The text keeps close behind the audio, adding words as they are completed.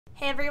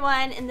Hey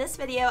everyone, in this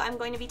video I'm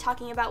going to be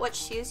talking about what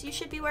shoes you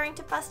should be wearing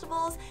to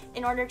festivals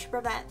in order to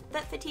prevent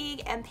foot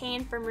fatigue and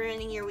pain from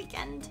ruining your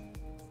weekend.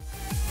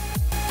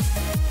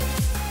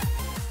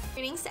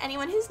 Greetings to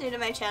anyone who's new to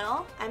my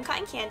channel. I'm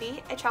Cotton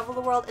Candy. I travel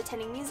the world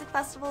attending music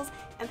festivals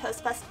and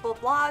post festival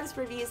vlogs,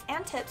 reviews,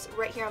 and tips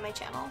right here on my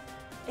channel.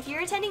 If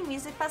you're attending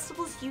music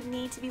festivals, you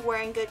need to be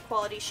wearing good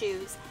quality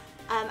shoes.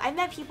 I've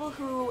met people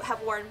who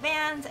have worn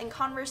Vans and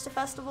Converse to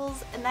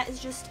festivals, and that is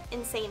just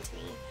insane to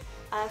me.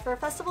 For a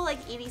festival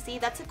like EDC,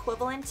 that's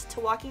equivalent to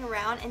walking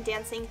around and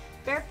dancing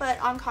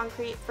barefoot on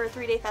concrete for a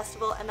 3-day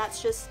festival, and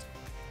that's just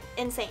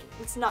insane.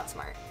 It's not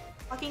smart.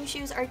 Walking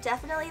shoes are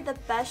definitely the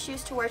best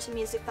shoes to wear to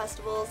music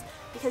festivals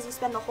because you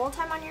spend the whole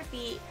time on your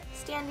feet,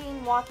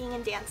 standing, walking,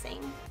 and dancing.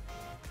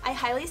 I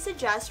highly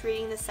suggest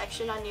reading this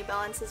section on New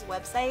Balance's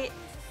website.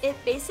 It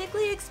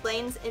basically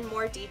explains in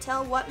more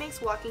detail what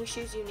makes walking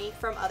shoes unique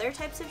from other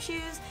types of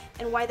shoes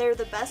and why they're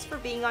the best for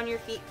being on your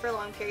feet for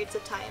long periods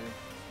of time.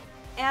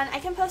 And I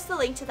can post the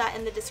link to that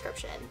in the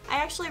description. I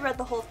actually read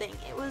the whole thing.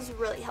 It was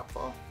really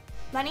helpful.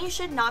 Money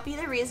should not be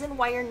the reason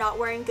why you're not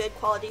wearing good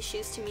quality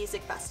shoes to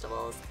music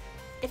festivals.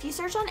 If you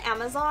search on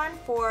Amazon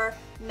for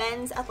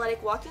men's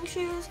athletic walking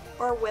shoes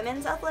or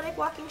women's athletic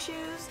walking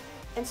shoes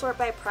and sort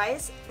by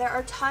price, there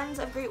are tons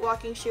of great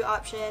walking shoe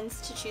options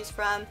to choose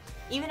from,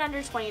 even under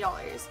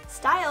 $20.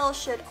 Style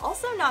should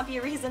also not be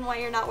a reason why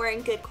you're not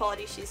wearing good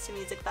quality shoes to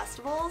music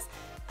festivals.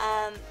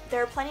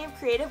 There are plenty of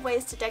creative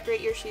ways to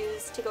decorate your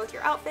shoes to go with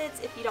your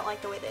outfits if you don't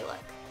like the way they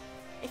look.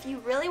 If you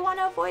really want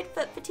to avoid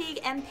foot fatigue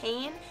and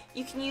pain,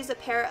 you can use a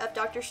pair of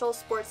Dr. Scholl's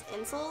sports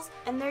insoles,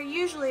 and they're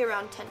usually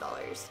around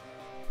 $10.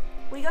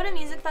 We go to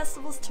music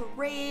festivals to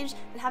rage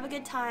and have a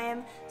good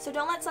time, so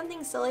don't let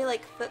something silly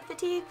like foot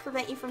fatigue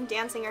prevent you from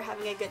dancing or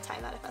having a good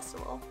time at a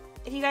festival.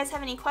 If you guys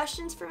have any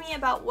questions for me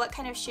about what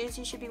kind of shoes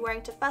you should be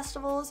wearing to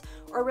festivals,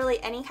 or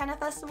really any kind of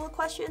festival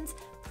questions,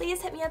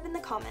 please hit me up in the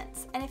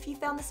comments. And if you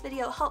found this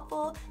video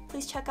helpful,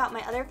 please check out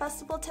my other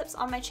festival tips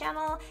on my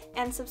channel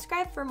and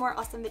subscribe for more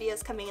awesome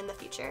videos coming in the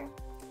future.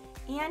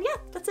 And yeah,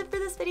 that's it for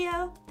this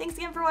video. Thanks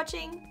again for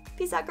watching.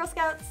 Peace out, Girl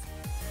Scouts!